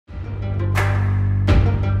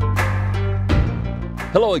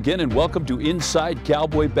Hello again and welcome to Inside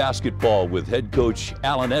Cowboy Basketball with head coach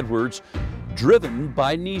Alan Edwards, driven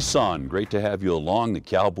by Nissan. Great to have you along. The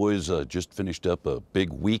Cowboys just finished up a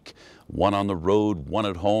big week, one on the road, one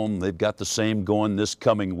at home. They've got the same going this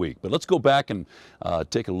coming week. But let's go back and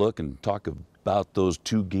take a look and talk about those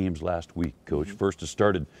two games last week, Coach. First, it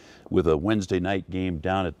started with a Wednesday night game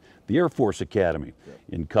down at the Air Force Academy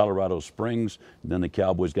in Colorado Springs. And then the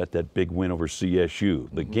Cowboys got that big win over CSU.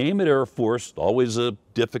 The game at Air Force, always a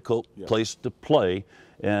difficult place to play.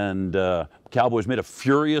 And Cowboys made a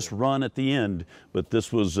furious run at the end, but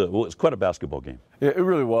this was well, it was quite a basketball game. Yeah, it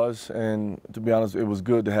really was. And to be honest, it was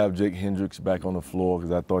good to have Jake Hendricks back on the floor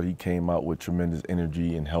because I thought he came out with tremendous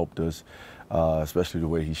energy and helped us, especially the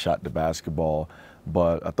way he shot the basketball.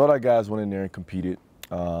 But I thought our guys went in there and competed.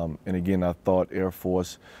 And again, I thought Air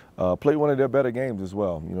Force played one of their better games as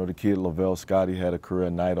well. You know, the kid Lavelle Scotty had a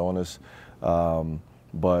career night on us.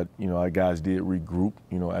 But, you know, our guys did regroup,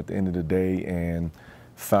 you know, at the end of the day and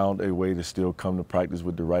found a way to still come to practice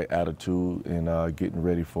with the right attitude and getting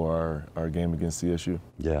ready for our game against CSU.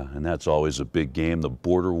 Yeah, and that's always a big game. The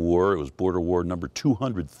border war, it was border war number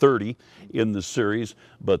 230 in the series,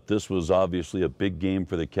 but this was obviously a big game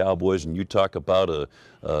for the Cowboys. And you talk about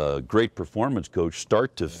a great performance, Coach.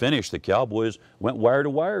 Start to finish, the Cowboys went wire to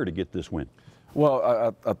wire to get this win.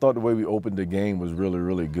 Well, I thought the way we opened the game was really,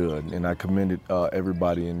 really good, and I commended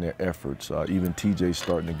everybody in their efforts. Even TJ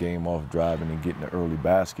starting the game off driving and getting the early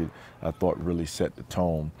basket, I thought really set the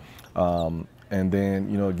tone. And then,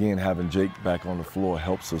 you know, again, having Jake back on the floor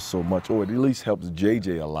helps us so much, or at least helps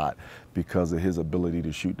JJ a lot because of his ability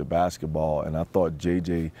to shoot the basketball. And I thought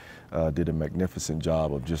JJ did a magnificent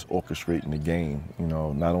job of just orchestrating the game. You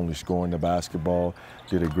know, not only scoring the basketball,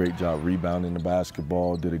 did a great job rebounding the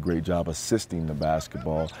basketball, did a great job assisting the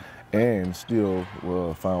basketball, and still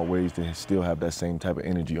found ways to still have that same type of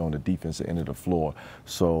energy on the defensive end of the floor.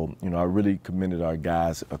 So, you know, I really commended our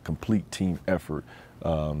guys, a complete team effort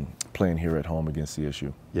playing here at home against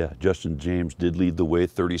CSU. Yeah, Justin James did lead the way,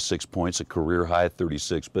 36 points, a career high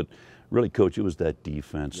 36, but really, Coach, it was that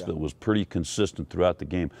defense that was pretty consistent throughout the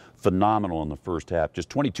game. Phenomenal in the first half. Just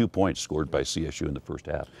 22 points scored by CSU in the first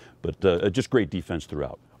half, but just great defense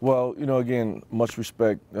throughout. Well, you know, again, much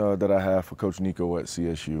respect that I have for Coach Nico at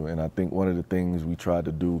CSU, and I think one of the things we tried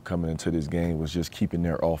to do coming into this game was just keeping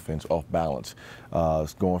their offense off balance.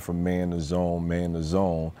 It's going from man to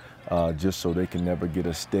zone, just so they can never get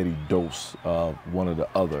a steady dose of one or the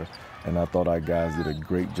other. And I thought our guys did a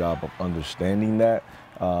great job of understanding that.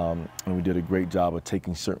 And we did a great job of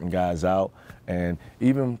taking certain guys out. And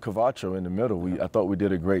even Cavacho in the middle, I thought we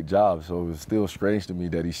did a great job. So it was still strange to me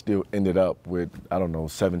that he still ended up with, I don't know,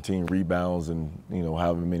 17 rebounds and, you know,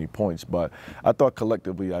 however many points. But I thought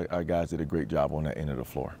collectively our guys did a great job on that end of the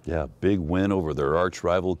floor. Yeah, big win over their arch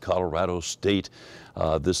rival, Colorado State,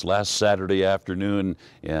 this last Saturday afternoon.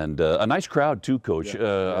 And a nice crowd too, Coach.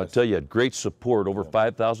 I'll tell you, great support. Over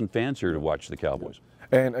 5,000 fans here to watch the Cowboys.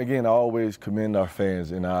 And again, I always commend our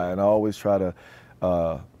fans, and I always try to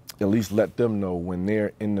at least let them know when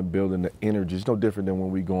they're in the building, the energy is no different than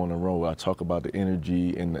when we go on the road. I talk about the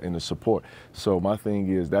energy and the support. So my thing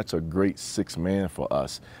is that's a great sixth man for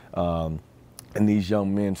us. And these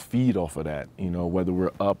young men feed off of that, you know, whether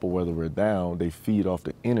we're up or whether we're down, they feed off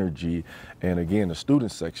the energy. And again, the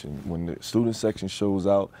student section, when the student section shows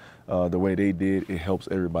out the way they did, it helps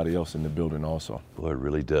everybody else in the building also. Boy, it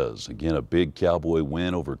really does. Again, a big Cowboy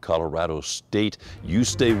win over Colorado State. You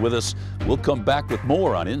stay with us. We'll come back with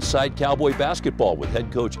more on Inside Cowboy Basketball with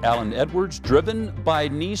head coach Alan Edwards, driven by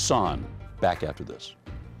Nissan. Back after this.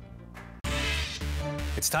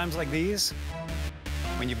 It's times like these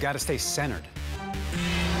when you've got to stay centered.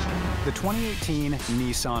 The 2018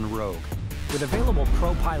 Nissan Rogue, with available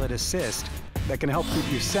Pro Pilot Assist that can help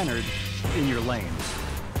keep you centered in your lane.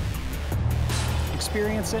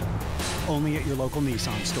 Experience it only at your local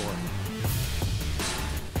Nissan store.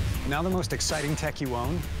 Now the most exciting tech you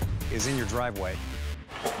own is in your driveway.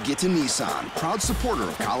 Get to Nissan, proud supporter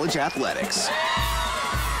of college athletics.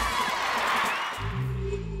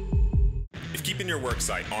 If keeping your work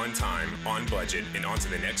site on time, on budget, and onto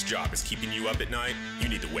the next job is keeping you up at night, you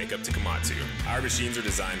need to wake up to Komatsu. Our machines are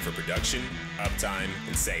designed for production, uptime,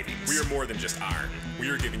 and savings. We are more than just iron. We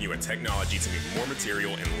are giving you a technology to move more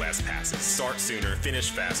material in less passes, start sooner,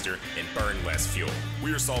 finish faster, and burn less fuel.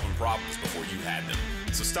 We are solving problems before you had them.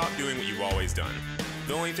 So stop doing what you've always done.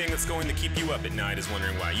 The only thing that's going to keep you up at night is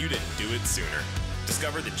wondering why you didn't do it sooner.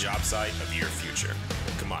 Discover the job site of your future.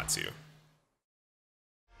 Komatsu.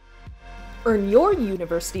 Earn your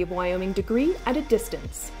University of Wyoming degree at a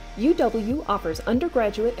distance. UW offers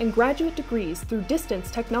undergraduate and graduate degrees through distance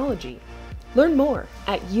technology. Learn more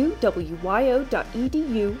at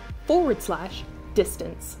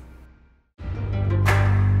uwyo.edu/distance.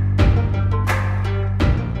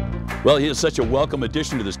 Well, he is such a welcome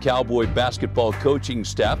addition to this Cowboy basketball coaching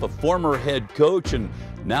staff, a former head coach and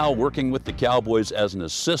now working with the Cowboys as an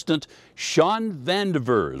assistant. Shaun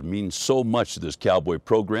Vandiver means so much to this Cowboy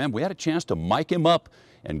program. We had a chance to mic him up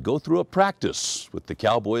and go through a practice with the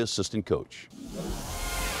Cowboy assistant coach.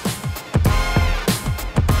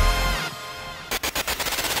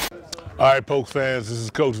 All right, Pokes fans, this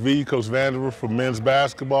is Coach V, Coach Vandiver for men's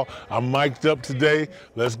basketball. I'm mic'd up today.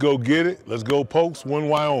 Let's go get it. Let's go Pokes, win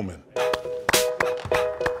Wyoming.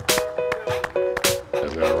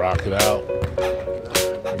 Let's gotta rock it out.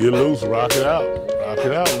 Get loose, rock it out. Rock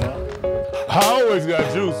it out, man. I always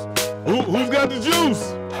got juice. Who's got the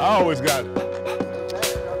juice? I always got it.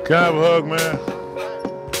 Can I have a hug, man?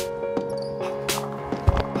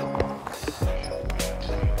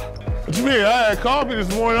 What you mean? I had coffee this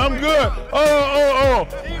morning. I'm good.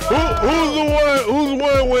 Who's the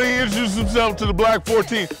one when he introduced himself to the Black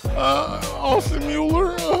 14? Austin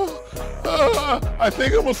Mueller. I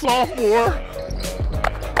think I'm a sophomore.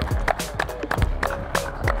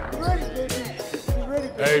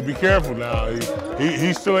 Hey, be careful now.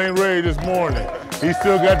 He still ain't ready this morning. He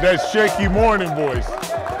still got that shaky morning voice.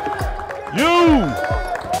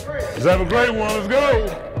 Let's have a great one. Let's go.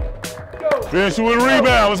 Finish with a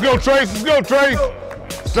rebound. Let's go, Trace. Let's go, Trace.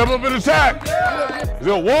 Step up and attack. Let's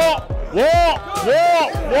go. Walk.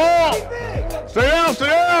 Stay down.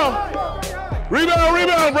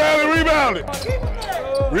 Rebound, Bradley. Rebound it.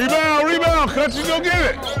 Rebound. Country, go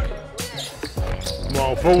get it. Come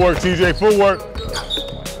on, footwork, TJ, footwork.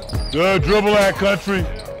 Good dribble that, Country.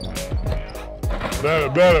 Better.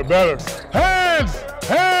 Hands.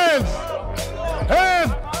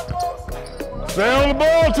 Stay on the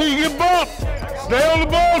ball till you get bumped.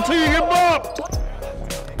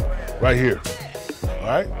 Right here. All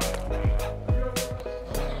right?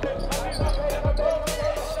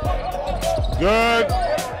 Good.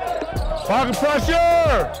 Pocket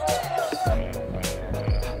pressure.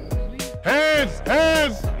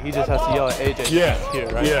 Hands. He just has to yell at AJ. Yeah. Here,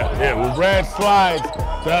 right? Yeah. When Brad slides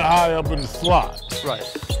that high up in the slot. Right.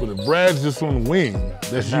 But if Brad's just on the wing,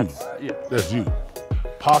 that's you. Yeah. That's you.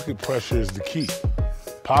 Pocket pressure is the key.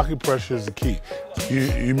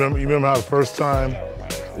 You remember how the first time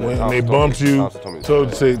when they bumped you,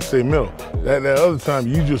 told you to say middle. That other time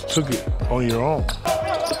you just took it on your own.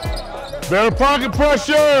 Better pocket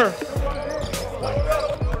pressure.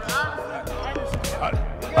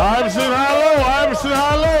 Iverson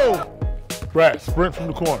high low. Brad, sprint from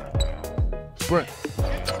the corner. Sprint.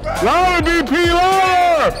 Louder, BP,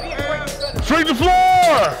 louder! Streak the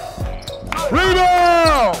floor!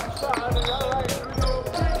 Rebound!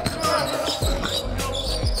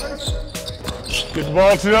 Get the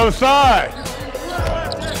ball to the other side.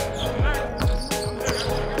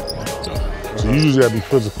 So you just gotta be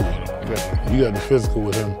physical with him. You gotta be physical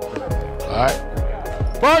with him. All right?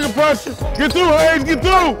 Pocket pressure. Get through, Hayes, get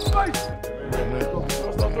through.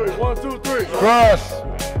 1, 2, 3. Cross.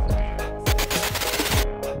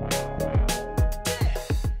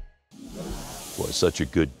 Such a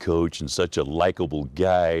good coach and such a likable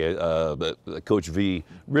guy. Coach V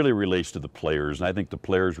really relates to the players, and I think the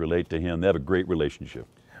players relate to him. They have a great relationship.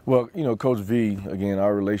 Well, Coach V, again,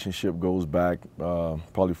 our relationship goes back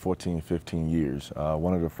probably 14, 15 years.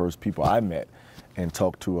 One of the first people I met and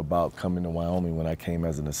talked to about coming to Wyoming when I came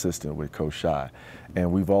as an assistant with Coach Shy.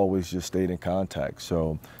 And we've always just stayed in contact.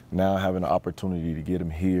 So now having the opportunity to get him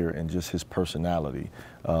here and just his personality.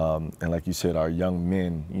 And like you said, our young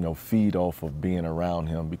men, feed off of being around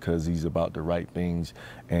him because he's about the right things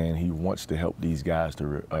and he wants to help these guys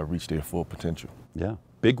to reach their full potential. Yeah.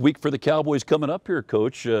 Big week for the Cowboys coming up here,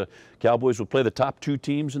 Coach. Cowboys will play the top 2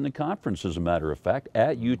 teams in the conference, as a matter of fact,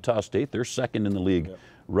 at Utah State. They're second in the league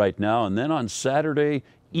right now. And then on Saturday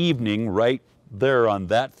evening, right there on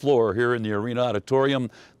that floor here in the Arena Auditorium,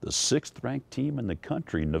 the 6th-ranked team in the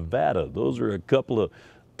country, Nevada. Those are a couple of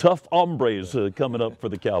tough hombres coming up for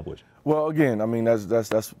the Cowboys. Well, again, I mean,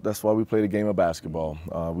 that's why we play the game of basketball.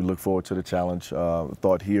 We look forward to the challenge.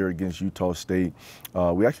 Thought here against Utah State,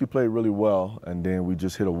 we actually played really well, and then we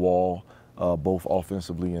just hit a wall, both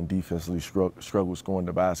offensively and defensively, struggled scoring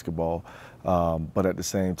the basketball. But at the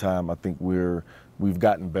same time, I think we've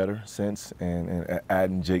gotten better since, and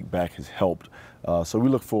adding Jake back has helped. So we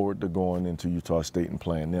look forward to going into Utah State and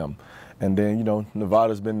playing them. And then,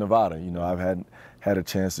 Nevada's been Nevada. I've had a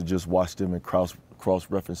chance to just watch them and cross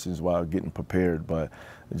references while getting prepared, but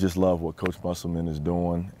I just love what Coach Musselman is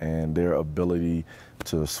doing and their ability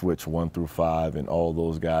to switch 1 through 5 and all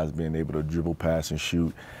those guys being able to dribble, pass, and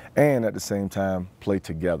shoot, and at the same time play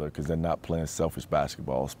together because they're not playing selfish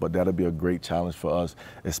basketballs. But that'll be a great challenge for us,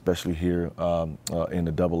 especially here in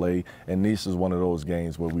the AA. And this is one of those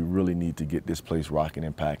games where we really need to get this place rocking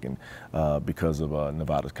and packing because of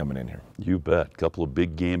Nevada's coming in here. You bet. Couple of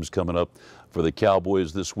big games coming up for the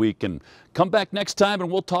Cowboys this week. And come back next time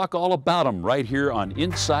and we'll talk all about them right here on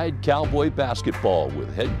Inside Cowboy Basketball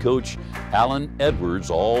with head coach Shaun Edwards,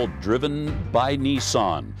 all driven by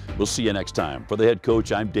Nissan. We'll see you next time. For the head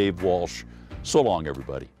coach, I'm Dave Walsh. So long,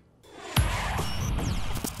 everybody.